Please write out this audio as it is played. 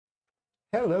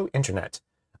Hello, Internet.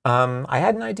 I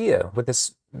had an idea with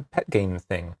this pet game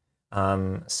thing.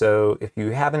 So if you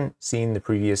haven't seen the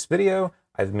previous video,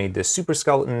 I've made this super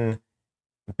skeleton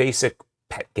basic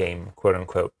pet game, quote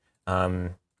unquote.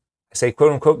 I say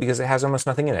quote unquote because it has almost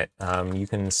nothing in it. You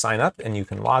can sign up and you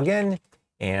can log in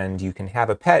and you can have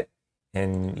a pet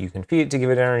and you can feed it to give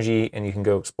it energy and you can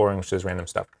go exploring, which does random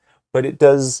stuff. But it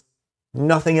does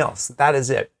nothing else. That is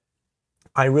it.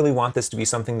 I really want this to be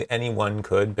something that anyone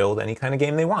could build any kind of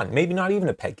game they want. Maybe not even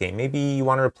a pet game. Maybe you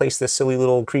want to replace this silly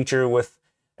little creature with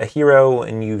a hero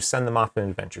and you send them off on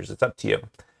adventures. It's up to you.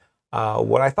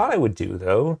 What I thought I would do,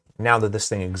 though, now that this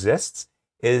thing exists,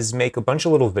 is make a bunch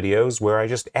of little videos where I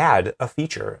just add a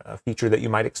feature that you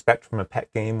might expect from a pet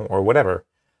game or whatever.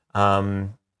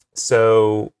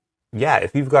 So, yeah,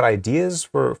 if you've got ideas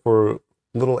for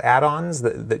little add-ons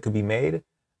that could be made,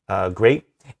 great.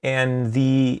 And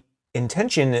the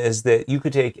intention is that you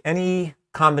could take any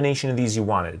combination of these you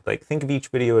wanted. Like, think of each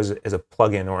video as a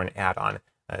plugin or an add-on.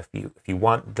 If you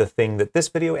want the thing that this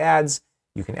video adds,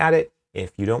 you can add it.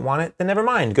 If you don't want it, then never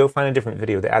mind. Go find a different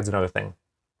video that adds another thing.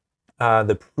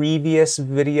 The previous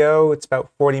video, it's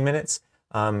about 40 minutes,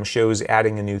 shows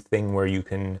adding a new thing where you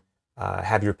can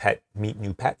have your pet meet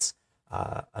new pets.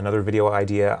 Another video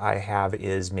idea I have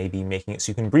is maybe making it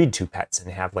so you can breed two pets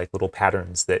and have like little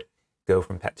patterns that go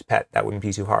from pet to pet. That wouldn't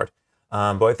be too hard.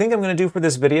 But what I think I'm going to do for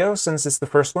this video, since it's the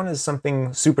first one, is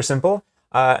something super simple,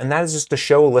 and that is just to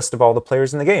show a list of all the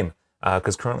players in the game,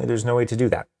 because currently there's no way to do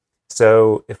that.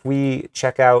 So if we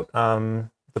check out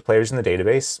the players in the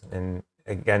database, and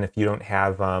again, if you don't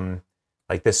have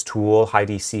like this tool,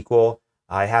 HiDSQL,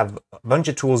 I have a bunch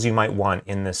of tools you might want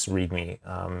in this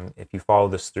README. If you follow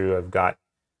this through, I've got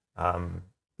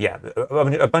yeah,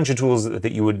 a bunch of tools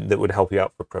that would help you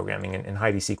out for programming, and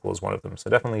HiDSQL is one of them. So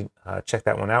definitely check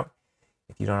that one out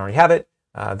if you don't already have it.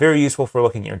 Very useful for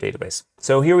looking at your database.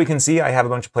 So here we can see I have a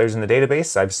bunch of players in the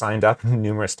database. I've signed up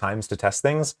numerous times to test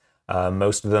things.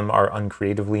 Most of them are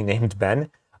uncreatively named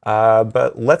Ben.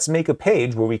 But let's make a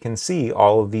page where we can see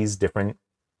all of these different,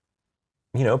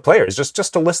 players,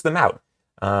 just to list them out.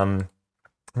 I'm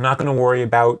not going to worry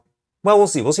about, well, we'll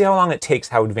see. We'll see how long it takes,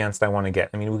 how advanced I want to get.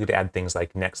 I mean, we could add things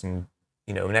like next and,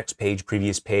 next page,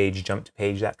 previous page, jump to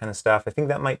page, that kind of stuff. I think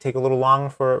that might take a little long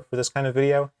for this kind of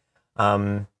video.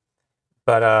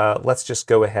 But let's just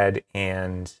go ahead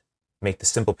and make the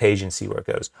simple page and see where it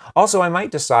goes. Also, I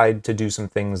might decide to do some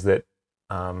things that,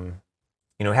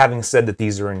 having said that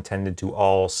these are intended to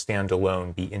all stand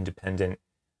alone, be independent,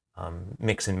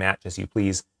 mix and match as you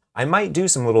please, I might do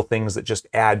some little things that just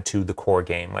add to the core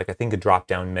game. Like I think a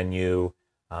drop-down menu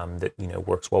that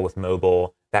works well with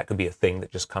mobile, that could be a thing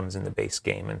that just comes in the base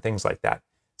game and things like that.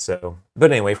 So,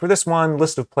 but anyway, for this one,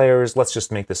 list of players, let's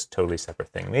just make this a totally separate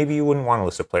thing. Maybe you wouldn't want a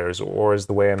list of players, or is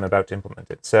the way I'm about to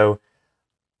implement it. So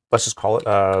let's just call it,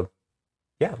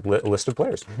 yeah, a list of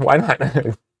players. Why not?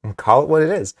 Call it what it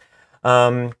is.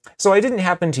 So I didn't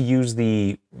happen to use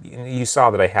you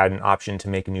saw that I had an option to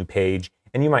make a new page,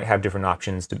 and you might have different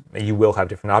options. You will have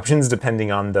different options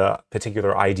depending on the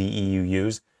particular IDE you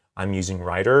use. I'm using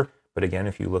Writer, but again,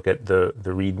 if you look at the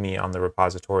README on the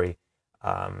repository,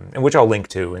 and which I'll link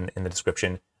to in the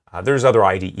description, there's other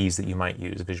IDEs that you might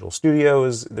use. Visual Studio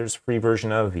there's a free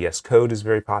version of. VS Code is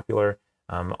very popular.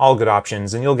 All good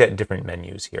options, and you'll get different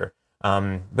menus here.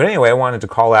 But anyway, I wanted to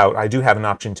call out, I do have an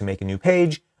option to make a new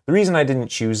page. The reason I didn't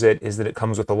choose it is that it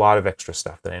comes with a lot of extra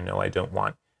stuff that I know I don't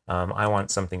want. I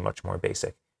want something much more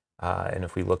basic. And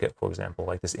if we look at, for example,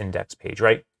 like this index page,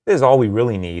 right? This is all we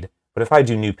really need. But if I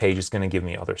do new page, it's going to give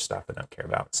me other stuff I don't care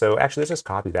about. So actually, let's just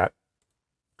copy that.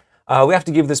 We have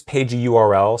to give this page a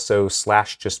URL. So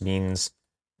 / just means,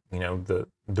 the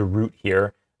root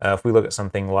here. If we look at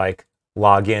something like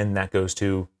login, that goes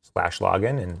to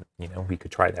 /login. And, we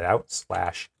could try that out,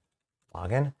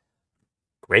 /login.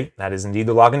 Great, that is indeed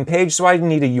the login page. So I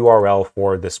need a URL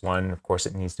for this one. Of course,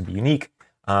 it needs to be unique.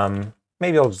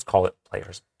 Maybe I'll just call it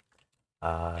players.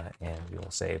 And we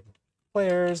will say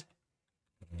players.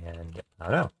 And I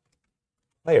don't know,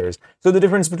 players. So the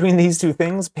difference between these two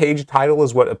things, page title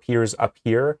is what appears up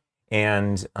here.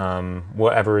 And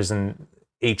whatever is in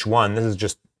H1, this is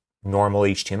just normal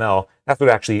HTML. That's what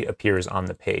actually appears on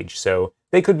the page. So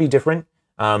they could be different.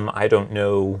 I don't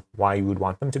know why you would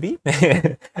want them to be.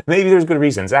 Maybe there's good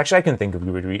reasons. Actually, I can think of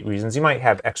good reasons. You might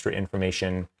have extra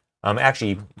information.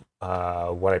 Actually,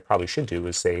 what I probably should do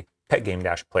is say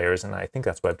PetGame-players, and I think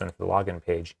that's what I've done for the login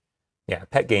page. Yeah,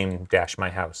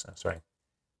 PetGame-my-house. Sorry,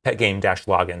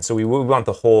 PetGame-login. So we want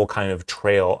the whole kind of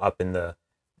trail up in the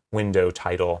window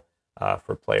title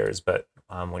for players. But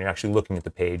when you're actually looking at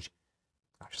the page,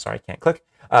 gosh, sorry, I can't click.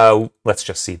 Let's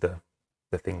just see the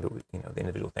the thing that the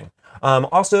individual thing.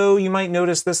 Also, you might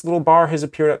notice this little bar has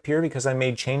appeared up here because I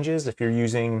made changes. If you're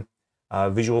using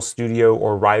Visual Studio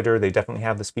or Rider, they definitely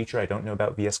have this feature. I don't know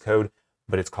about VS Code,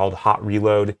 but it's called Hot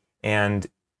Reload, and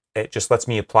it just lets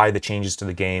me apply the changes to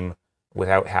the game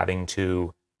without having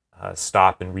to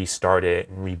stop and restart it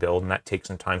and rebuild, and that takes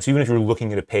some time. So even if you're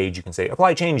looking at a page, you can say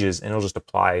apply changes, and it'll just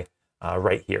apply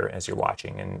right here as you're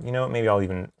watching. And maybe I'll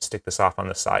even stick this off on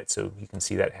the side so you can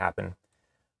see that happen.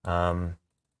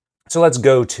 So let's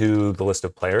go to the list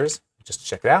of players just to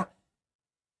check it out.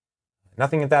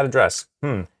 Nothing at that address.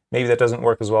 Maybe that doesn't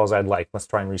work as well as I'd like. Let's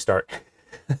try and restart.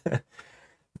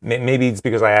 Maybe it's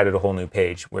because I added a whole new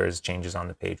page, whereas changes on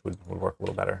the page would work a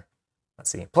little better.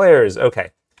 Let's see, players.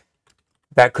 Okay,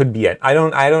 that could be it. I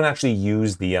don't actually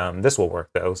use the. This will work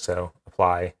though. So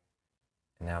apply,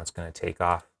 and now it's going to take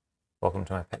off. Welcome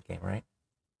to my pet game, right?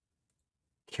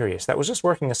 Curious. That was just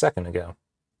working a second ago.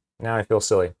 Now I feel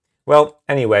silly. Well,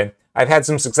 anyway, I've had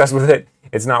some success with it.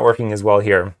 It's not working as well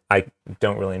here. I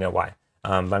don't really know why.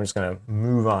 But I'm just going to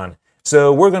move on.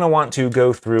 So we're going to want to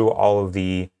go through all of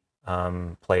the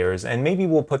players, and maybe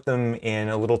we'll put them in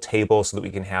a little table so that we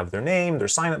can have their name, their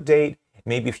sign-up date.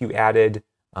 Maybe if you added,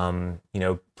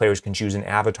 players can choose an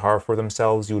avatar for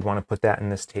themselves, you would want to put that in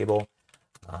this table.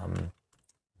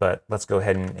 But let's go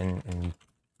ahead and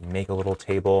make a little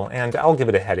table, and I'll give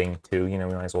it a heading too. We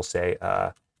might as well say,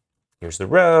 here's the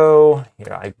row.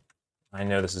 I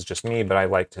know this is just me, but I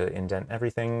like to indent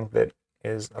everything that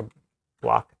is a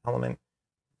block element.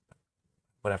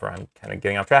 Whatever, I'm kind of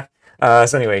getting off track.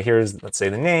 So anyway, here's, let's say,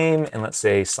 the name, and let's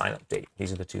say sign-up date.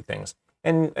 These are the two things.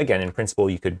 And again, in principle,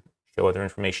 you could show other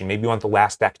information. Maybe you want the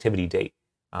last activity date.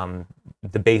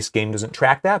 The base game doesn't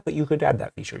track that, but you could add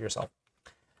that feature yourself.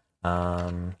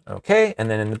 Okay, and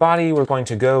then in the body, we're going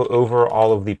to go over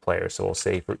all of the players. So we'll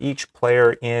say for each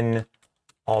player in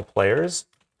all players,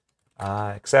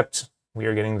 except we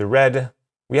are getting the red.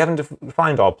 We haven't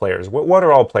defined all players. What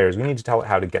are all players? We need to tell it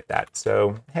how to get that.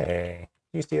 So, hey,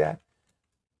 do you see that?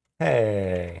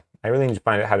 Hey, I really need to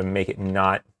find out how to make it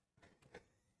not.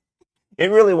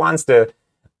 It really wants to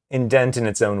indent in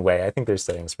its own way. I think there's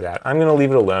settings for that. I'm going to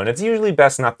leave it alone. It's usually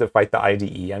best not to fight the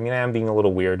IDE. I mean, I am being a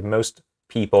little weird. Most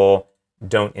people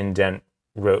don't indent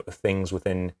things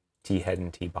within T-head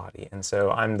and T-body, and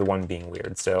so I'm the one being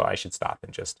weird. So I should stop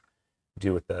and just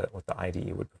do what the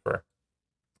IDE would prefer.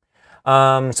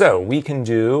 So we can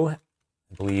do,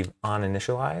 I believe,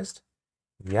 oninitialized.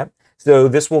 Yep. So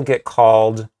this will get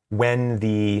called when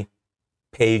the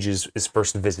page is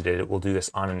first visited. It will do this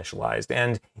oninitialized.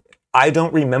 And I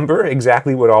don't remember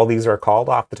exactly what all these are called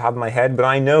off the top of my head, but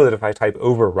I know that if I type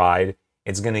override,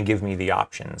 it's going to give me the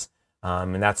options.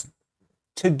 And that's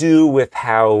to do with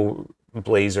how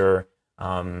Blazor,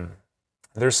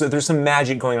 there's some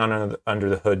magic going on under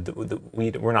the hood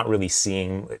that we're not really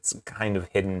seeing. It's kind of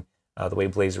hidden the way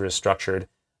Blazor is structured.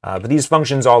 But these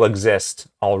functions all exist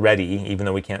already, even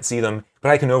though we can't see them, but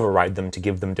I can override them to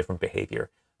give them different behavior.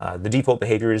 The default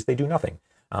behavior is they do nothing,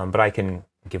 but I can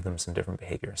give them some different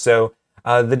behavior. So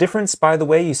the difference, by the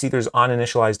way, you see there's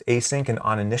oninitialized async and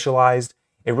oninitialized.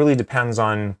 It really depends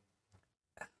on,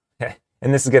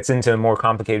 and this gets into more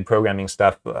complicated programming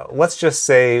stuff. Let's just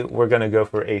say we're going to go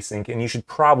for async, and you should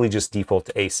probably just default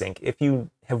to async. If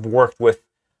you have worked with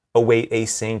await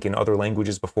async in other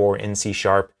languages before in C#,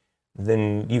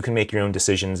 then you can make your own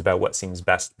decisions about what seems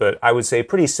best. But I would say a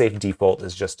pretty safe default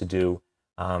is just to do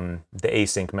the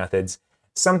async methods.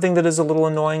 Something that is a little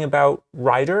annoying about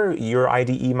Rider, your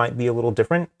IDE might be a little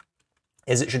different,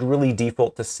 is it should really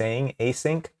default to saying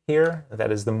async here.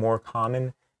 That is the more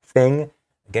common thing.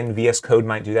 Again, VS Code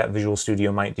might do that, Visual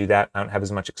Studio might do that. I don't have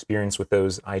as much experience with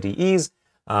those IDEs,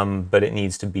 but it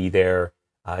needs to be there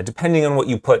depending on what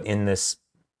you put in this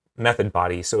method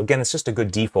body. So again, it's just a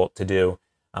good default to do.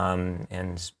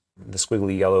 And the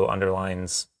squiggly yellow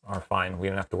underlines are fine. We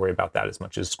don't have to worry about that as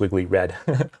much as squiggly red,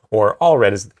 or all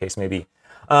red as the case may be.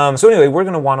 So anyway, we're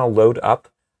going to want to load up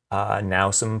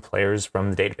now some players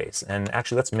from the database. And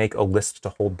actually, let's make a list to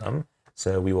hold them.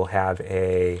 So we will have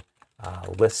a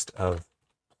list of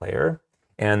player.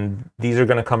 And these are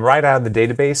going to come right out of the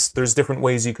database. There's different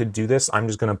ways you could do this. I'm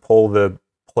just going to pull the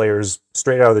players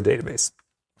straight out of the database.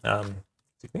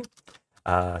 Excuse me.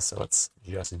 So let's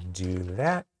just do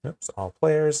that. Oops, all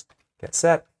players, get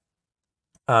set.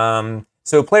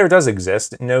 So player does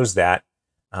exist, it knows that,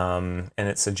 and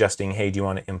it's suggesting, hey, do you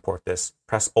want to import this?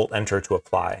 Press Alt-Enter to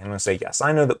apply. I'm going to say, yes,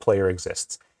 I know that player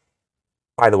exists.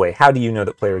 By the way, how do you know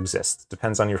that player exists?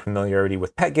 Depends on your familiarity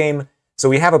with PetGame. So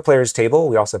we have a players table.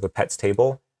 We also have a pets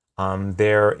table.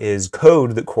 There is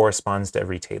code that corresponds to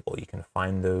every table. You can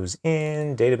find those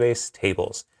in database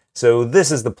tables. So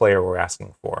this is the player we're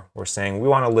asking for. We're saying we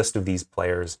want a list of these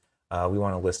players. We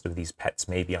want a list of these pets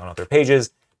maybe on other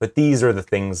pages, but these are the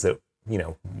things that, you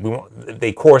know,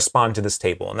 they correspond to this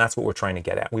table, and that's what we're trying to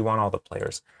get at. We want all the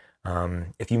players.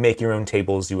 If you make your own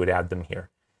tables, you would add them here.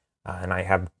 And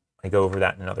I go over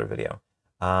that in another video.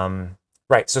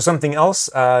 Right, so something else,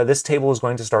 this table is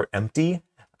going to start empty.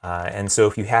 And so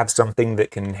if you have something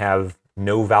that can have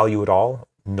no value at all,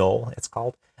 null it's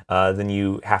called, then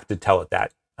you have to tell it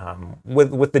that.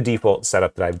 With the default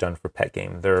setup that I've done for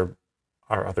PetGame, there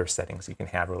are other settings you can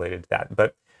have related to that.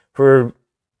 But for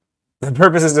the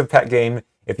purposes of PetGame,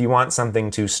 if you want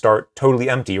something to start totally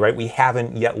empty, right, we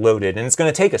haven't yet loaded, and it's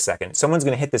going to take a second. Someone's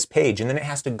going to hit this page, and then it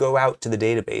has to go out to the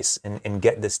database and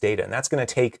get this data. And that's going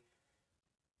to take,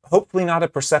 hopefully not a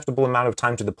perceptible amount of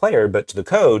time to the player, but to the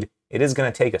code, it is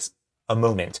going to take us a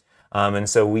moment. And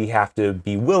so we have to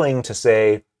be willing to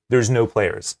say there's no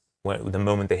players the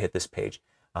moment they hit this page.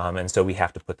 And so we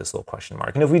have to put this little question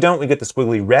mark. And if we don't, we get the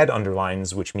squiggly red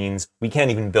underlines, which means we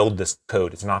can't even build this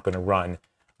code. It's not going to run.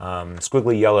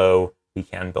 Squiggly yellow, we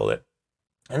can build it.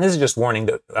 And this is just warning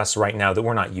us right now that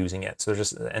we're not using it. So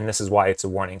and this is why it's a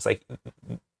warning. It's like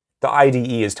the IDE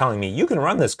is telling me, you can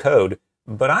run this code,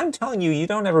 but I'm telling you, you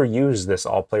don't ever use this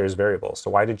all players variable.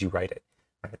 So why did you write it?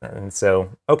 Right? And so,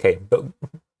 okay, but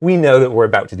we know that we're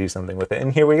about to do something with it.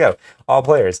 And here we go, all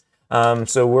players.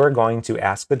 So we're going to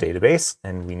ask the database,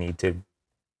 and we need to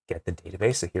get the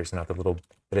database. So here's another little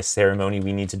bit of ceremony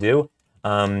we need to do.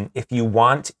 If you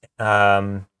want,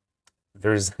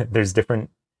 there's different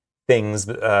things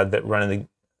that run in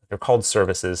they're called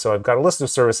services. So I've got a list of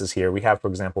services here. We have, for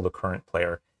example, the current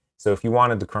player. So if you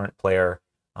wanted the current player,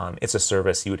 it's a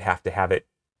service. You would have to have it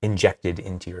injected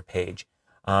into your page.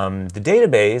 The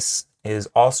database is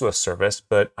also a service,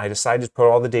 but I decided to put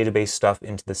all the database stuff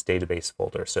into this database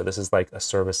folder. So this is like a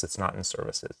service that's not in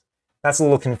services. That's a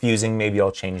little confusing. Maybe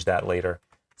I'll change that later.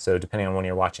 So depending on when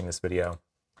you're watching this video.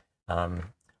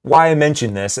 Why I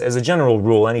mention this, as a general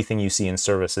rule, anything you see in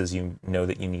services, you know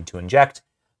that you need to inject.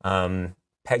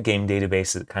 PetGame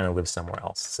database, it kind of lives somewhere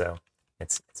else. So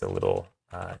it's a little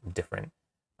different.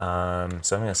 So I'm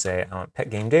going to say I want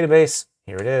PetGame database.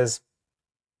 Here it is.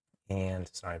 And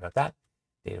sorry about that.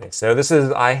 Database. So this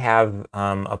is, I have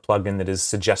a plugin that is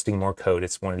suggesting more code.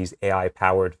 It's one of these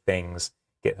AI-powered things,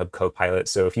 GitHub Copilot.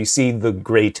 So if you see the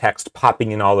gray text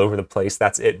popping in all over the place,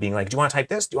 that's it being like, do you want to type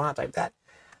this? Do you want to type that?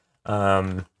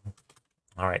 All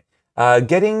right.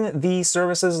 Getting the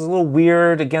services is a little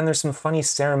weird. Again, there's some funny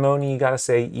ceremony. You got to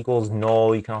say equals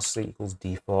null. You can also say equals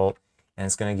default. And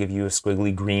it's going to give you a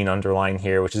squiggly green underline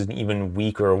here, which is an even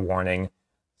weaker warning.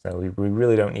 So we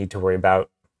really don't need to worry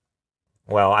about.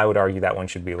 Well, I would argue that one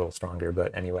should be a little stronger,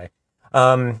 but anyway.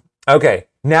 Okay,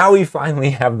 now we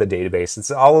finally have the database.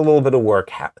 It's all a little bit of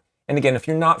work. And again, if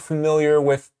you're not familiar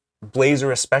with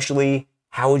Blazor especially,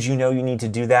 how would you know you need to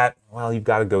do that? Well, you've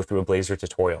got to go through a Blazor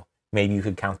tutorial. Maybe you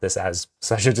could count this as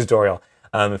such a tutorial.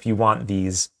 If you want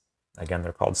these, again,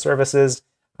 they're called services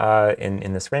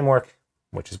in this framework,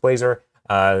 which is Blazor.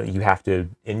 You have to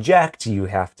inject, you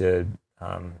have to,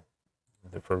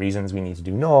 for reasons we need to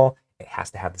do null, it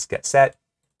has to have this get set.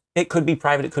 It could be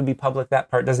private, it could be public,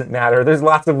 that part doesn't matter. There's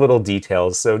lots of little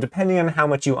details. So depending on how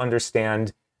much you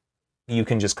understand, you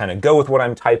can just kind of go with what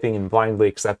I'm typing and blindly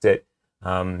accept it.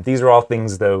 These are all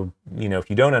things, though, you know, if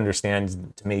you don't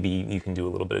understand, maybe you can do a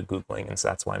little bit of Googling, and so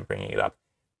that's why I'm bringing it up.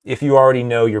 If you already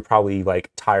know, you're probably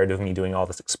like tired of me doing all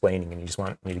this explaining and you just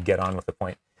want me to get on with the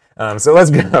point. So let's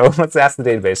go, let's ask the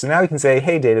database. So now we can say,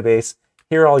 hey, database,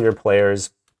 here are all your players.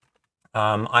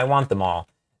 I want them all.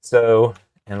 So,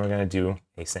 and we're going to do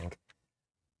async.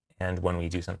 And when we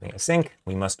do something async,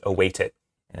 we must await it.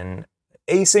 And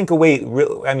async await,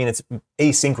 I mean, it's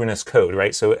asynchronous code,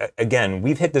 right? So again,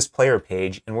 we've hit this player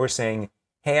page and we're saying,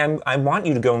 hey, I want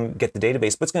you to go and get the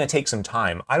database, but it's going to take some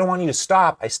time. I don't want you to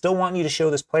stop. I still want you to show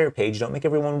this player page. Don't make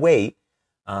everyone wait.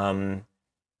 But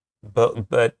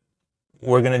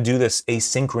we're going to do this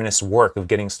asynchronous work of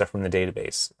getting stuff from the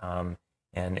database.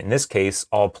 And in this case,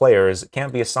 all players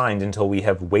can't be assigned until we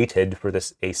have waited for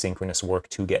this asynchronous work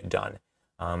to get done.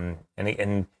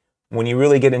 And when you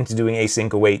really get into doing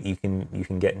async await, you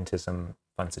can get into some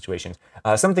fun situations.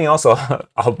 Something else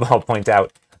I'll point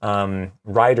out,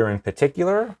 Rider in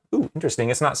particular. Ooh, interesting.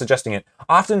 It's not suggesting it.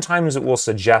 Oftentimes it will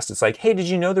suggest, it's like, hey, did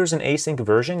you know there's an async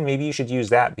version? Maybe you should use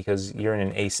that because you're in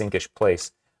an async-ish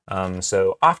place.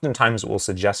 So oftentimes it will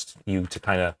suggest you to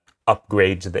kind of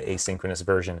upgrade to the asynchronous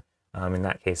version. In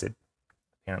that case, it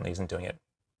apparently isn't doing it.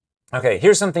 Okay,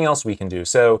 here's something else we can do.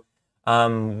 So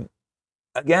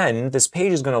again, this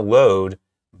page is going to load,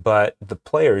 but the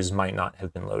players might not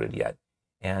have been loaded yet.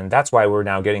 And that's why we're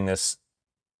now getting this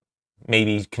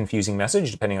maybe confusing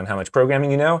message, depending on how much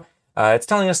programming you know. It's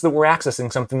telling us that we're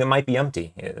accessing something that might be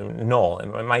empty, null.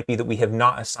 It might be that we have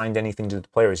not assigned anything to the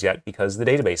players yet because the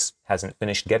database hasn't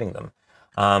finished getting them.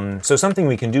 So something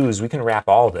we can do is we can wrap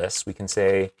all this. We can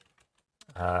say,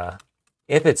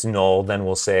 if it's null, then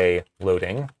we'll say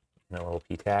loading, and a little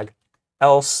p tag.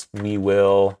 Else, we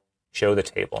will show the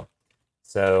table.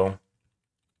 So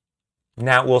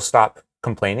now we'll stop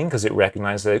complaining because it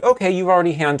recognizes that, okay, you've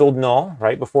already handled null,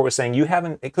 right? Before it was saying you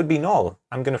haven't, it could be null.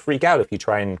 I'm going to freak out if you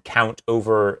try and count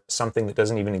over something that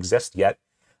doesn't even exist yet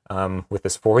with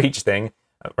this for each thing,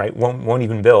 right? Won't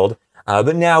even build.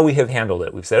 But now we have handled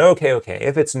it. We've said, okay,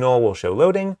 if it's null, we'll show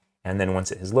loading. And then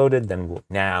once it is loaded, then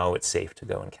now it's safe to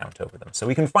go and count over them. So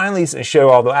we can finally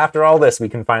show, although after all this, we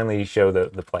can finally show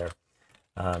the player.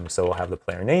 So we'll have the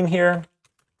player name here.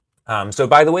 So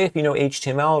by the way, if you know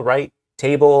HTML, right?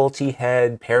 Table,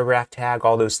 t-head, paragraph tag,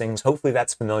 all those things. Hopefully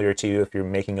that's familiar to you if you're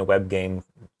making a web game,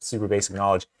 super basic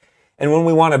knowledge. And when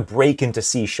we want to break into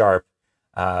C#,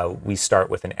 we start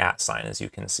with an @ sign, as you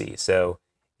can see. So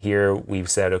here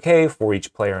we've said, okay, for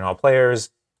each player and all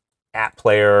players,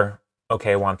 @player,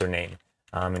 okay, I want their name.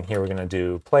 And here we're going to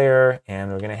do player,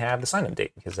 and we're going to have the sign-up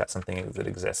date because that's something that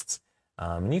exists.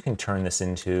 And you can turn this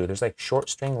into, there's like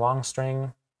short string, long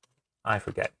string, I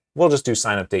forget. We'll just do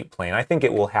sign-up date plain. I think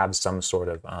it will have some sort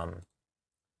of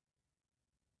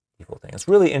default thing. It's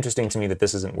really interesting to me that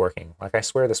this isn't working. Like, I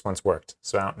swear this once worked,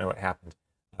 so I don't know what happened.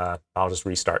 I'll just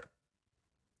restart.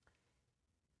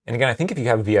 And again, I think if you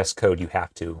have VS Code, you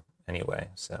have to anyway,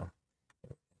 so.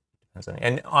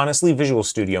 And honestly, Visual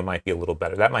Studio might be a little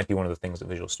better. That might be one of the things that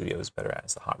Visual Studio is better at,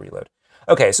 is the hot reload.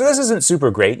 Okay, so this isn't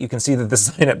super great. You can see that the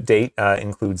sign-up date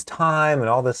includes time and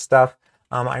all this stuff.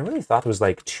 I really thought it was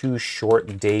like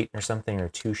toShort_date or something, or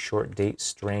toShort_date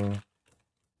string.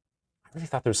 I really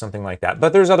thought there was something like that,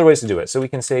 but there's other ways to do it. So we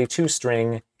can say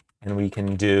toString, and we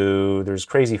can do, there's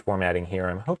crazy formatting here.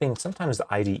 I'm hoping sometimes the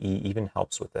IDE even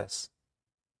helps with this.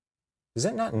 Does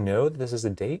it not know that this is a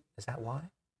date? Is that why?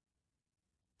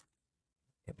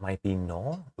 It might be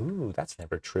null. Ooh, that's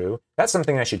never true. That's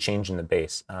something I should change in the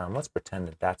base. Let's pretend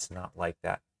that that's not like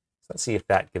that. So let's see if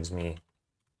that gives me.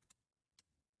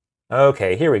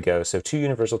 Okay, here we go. So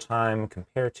toUniversalTime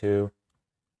compare to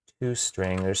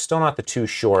toString. There's still not the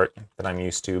toShort that I'm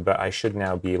used to, but I should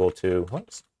now be able to,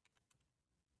 whoops,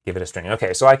 give it a string.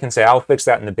 Okay, so I can say I'll fix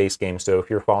that in the base game. So if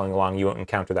you're following along, you won't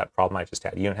encounter that problem I just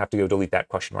had. You don't have to go delete that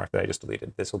question mark that I just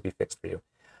deleted. This will be fixed for you.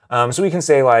 So we can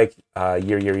say like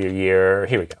year.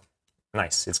 Here we go.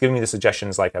 Nice. It's giving me the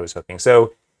suggestions like I was hoping.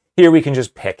 So here we can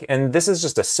just pick. And this is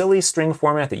just a silly string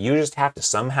format that you just have to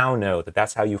somehow know that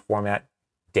that's how you format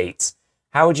dates.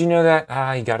 How would you know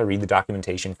that? You got to read the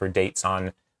documentation for dates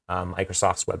on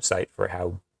Microsoft's website for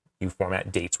how you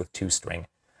format dates with toString.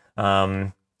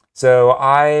 So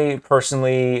I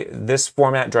personally, this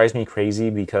format drives me crazy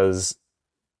because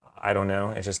I don't know,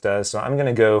 it just does. So I'm going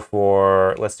to go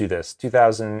for, let's do this,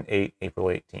 2008, April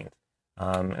 18th.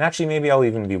 And actually, maybe I'll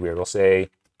even be weird. We'll say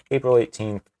April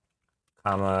 18th,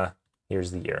 comma,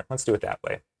 here's the year. Let's do it that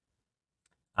way.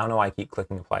 I don't know why I keep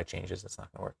clicking apply changes. It's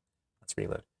not going to work. Let's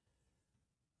reload.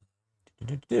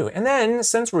 And then,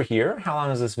 since we're here, how long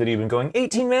has this video been going?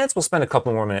 18 minutes. We'll spend a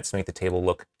couple more minutes to make the table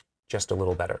look just a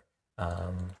little better.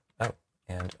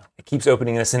 And it keeps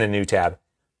opening this in a new tab.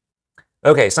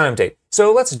 Okay, sign-up date.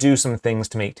 So let's do some things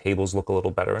to make tables look a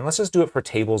little better. And let's just do it for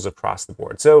tables across the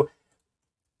board. So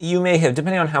you may have,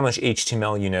 depending on how much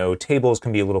HTML you know, tables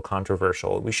can be a little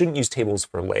controversial. We shouldn't use tables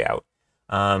for layout.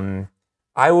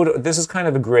 This is kind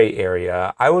of a gray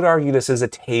area. I would argue this is a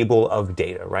table of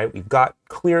data, right? We've got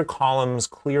clear columns,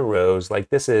 clear rows. Like,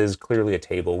 this is clearly a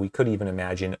table. We could even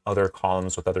imagine other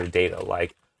columns with other data,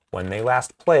 like when they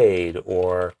last played,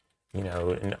 or, you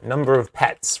know, number of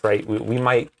pets, right? We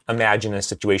might imagine a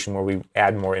situation where we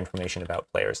add more information about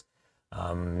players.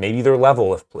 Maybe their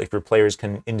level, if your players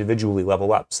can individually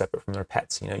level up separate from their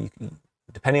pets. You know,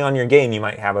 depending on your game, you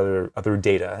might have other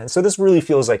data. And so this really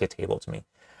feels like a table to me.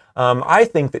 I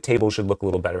think that tables should look a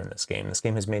little better in this game. This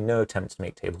game has made no attempt to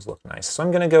make tables look nice. So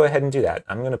I'm going to go ahead and do that.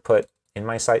 I'm going to put in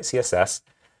my site CSS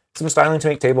some styling to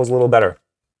make tables a little better.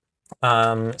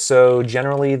 So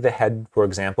generally the head, for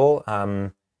example,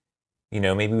 you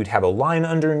know, maybe we'd have a line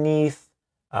underneath.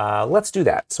 Let's do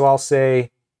that. So I'll say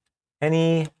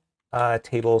any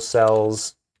table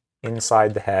cells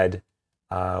inside the head,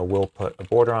 we'll put a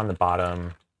border on the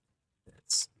bottom.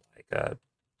 It's like a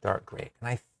dark gray. And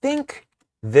I think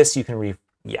this you can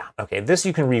this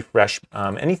you can refresh.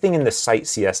 Anything in the site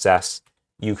CSS,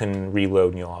 you can reload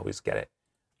and you'll always get it.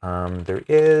 There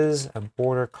is a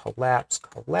border collapse.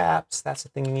 That's the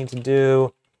thing you need to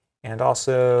do. And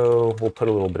also, we'll put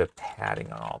a little bit of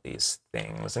padding on all these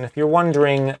things. And if you're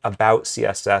wondering about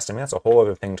CSS, I mean, that's a whole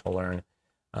other thing to learn.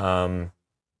 All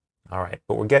right,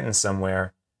 but we're getting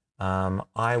somewhere.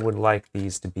 I would like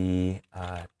these to be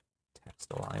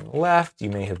text align left.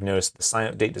 You may have noticed the sign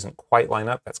up date doesn't quite line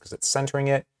up. That's because it's centering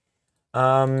it.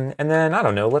 And then, I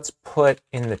don't know, let's put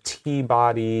in the T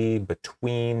body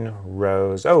between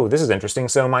rows. Oh, this is interesting.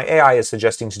 So my AI is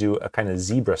suggesting to do a kind of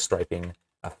zebra striping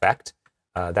effect.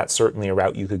 That's certainly a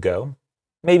route you could go.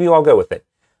 Maybe I'll go with it.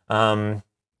 So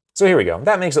here we go.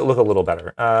 That makes it look a little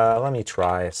better. Let me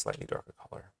try a slightly darker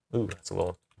color. Ooh, that's a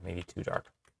little, maybe too dark.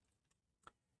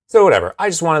 So whatever. I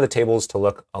just wanted the tables to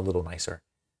look a little nicer.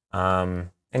 And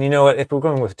you know what? If we're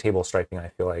going with table striping, I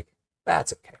feel like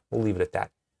that's okay. We'll leave it at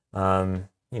that.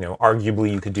 You know,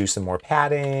 arguably you could do some more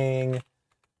padding. It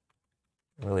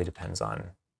really depends on.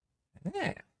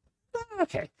 Yeah.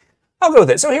 Okay. I'll go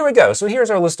with it. So here we go. So here's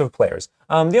our list of players.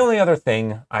 The only other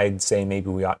thing I'd say maybe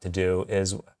we ought to do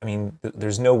is, I mean,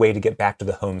 there's no way to get back to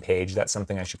the home page. That's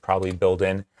something I should probably build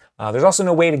in. There's also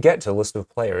no way to get to the list of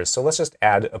players. So let's just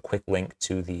add a quick link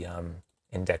to the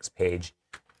index page.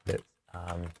 That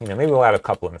you know, maybe we'll add a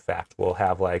couple. In fact, we'll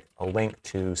have like a link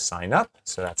to sign up.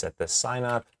 So that's at the sign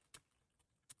up.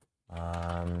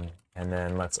 And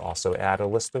then let's also add a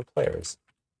list of players.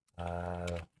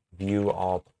 View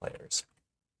all players.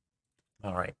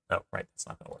 All right. Oh, right. That's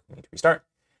not going to work. We need to restart.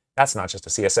 That's not just a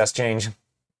CSS change.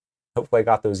 Hopefully I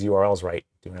got those URLs right,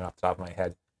 doing it off the top of my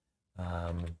head.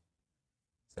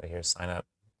 So here's sign up.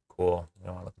 Cool. You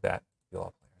don't want to look at that. View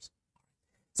all players.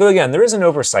 So again, there is an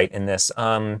oversight in this.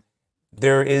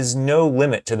 There is no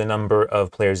limit to the number of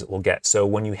players that we'll get. So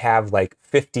when you have like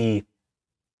 50,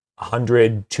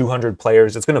 100, 200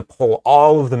 players, it's going to pull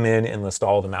all of them in and list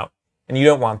all of them out. And you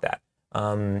don't want that.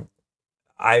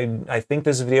 I think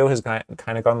this video has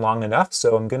kind of gone long enough,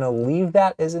 so I'm going to leave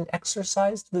that as an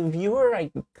exercise to the viewer.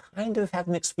 I kind of have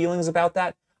mixed feelings about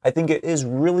that. I think it is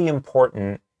really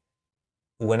important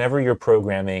whenever you're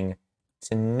programming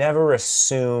to never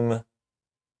assume,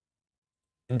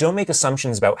 don't make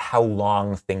assumptions about how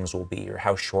long things will be or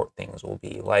how short things will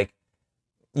be. Like,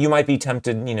 you might be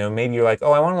tempted, you know, maybe you're like,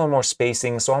 oh, I want a little more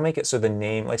spacing, so I'll make it so the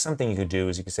name, like something you could do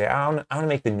is you could say, I want to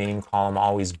make the name column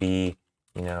always be,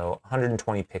 you know,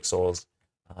 120 pixels,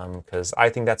 because I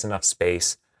think that's enough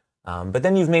space. But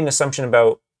then you've made an assumption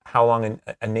about how long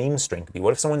a name string could be.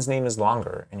 What if someone's name is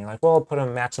longer? And you're like, well, I'll put a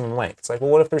maximum length. It's like,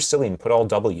 well, what if they're silly and put all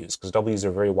W's? Because W's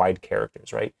are very wide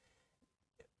characters, right?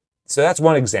 So that's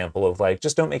one example of like,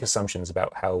 just don't make assumptions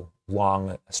about how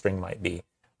long a string might be,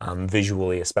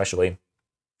 visually especially.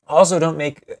 Also, don't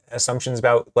make assumptions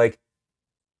about like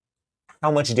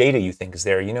how much data you think is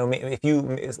there. You know, if you,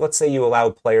 let's say you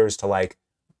allow players to like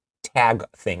tag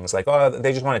things, like, oh,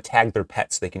 they just want to tag their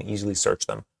pets so they can easily search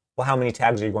them. Well, how many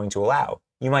tags are you going to allow?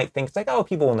 You might think it's like, oh,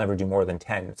 people will never do more than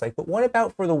 10. It's like, but what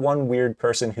about for the one weird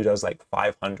person who does like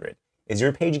 500? Is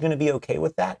your page going to be okay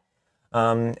with that?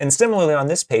 And similarly on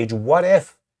this page, what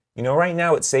if, you know, right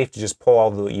now it's safe to just pull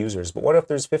all the users, but what if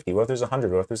there's 50? What if there's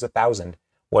 100? What if there's 1,000?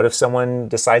 What if someone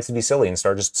decides to be silly and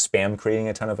start just spam creating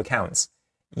a ton of accounts?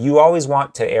 You always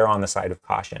want to err on the side of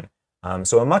caution.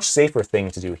 So a much safer thing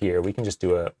to do here, we can just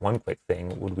do one quick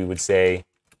thing. We would say,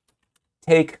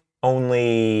 take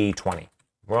only 20.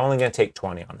 We're only going to take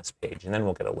 20 on this page, and then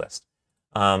we'll get a list.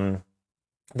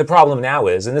 The problem now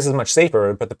is, and this is much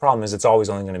safer, but the problem is it's always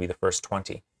only going to be the first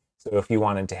 20. So if you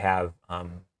wanted to have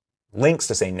links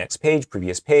to say next page,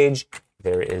 previous page,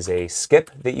 there is a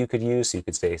skip that you could use. So you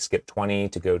could say skip 20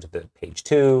 to go to the page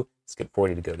 2, skip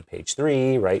 40 to go to page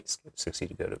 3, right? Skip 60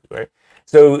 to go to, right?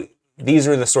 So these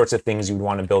are the sorts of things you would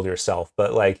want to build yourself.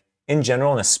 But like in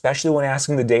general, and especially when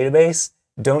asking the database,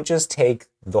 don't just take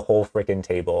the whole frickin'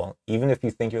 table. Even if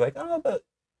you think you're like, oh, but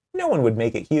no one would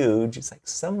make it huge. It's like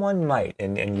someone might,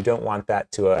 and you don't want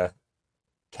that to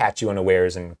catch you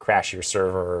unawares and crash your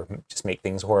server or just make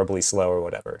things horribly slow or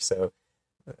whatever. So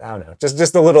I don't know,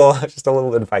 just a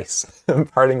little advice,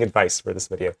 parting advice for this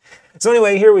video. So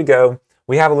anyway, here we go.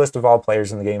 We have a list of all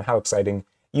players in the game. How exciting.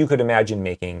 You could imagine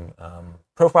making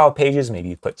profile pages. Maybe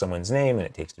you click someone's name and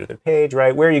it takes you to their page,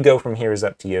 right? Where you go from here is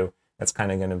up to you. That's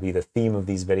kind of going to be the theme of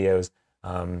these videos.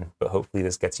 But hopefully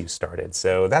this gets you started.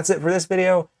 So that's it for this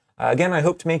video. Again, I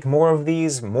hope to make more of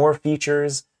these, more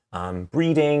features,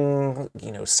 breeding,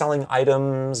 you know, selling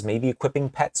items, maybe equipping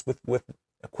pets with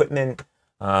equipment,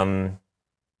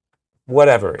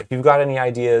 whatever. If you've got any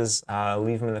ideas,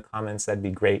 leave them in the comments. That'd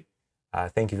be great.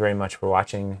 Thank you very much for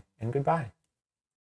watching, and goodbye.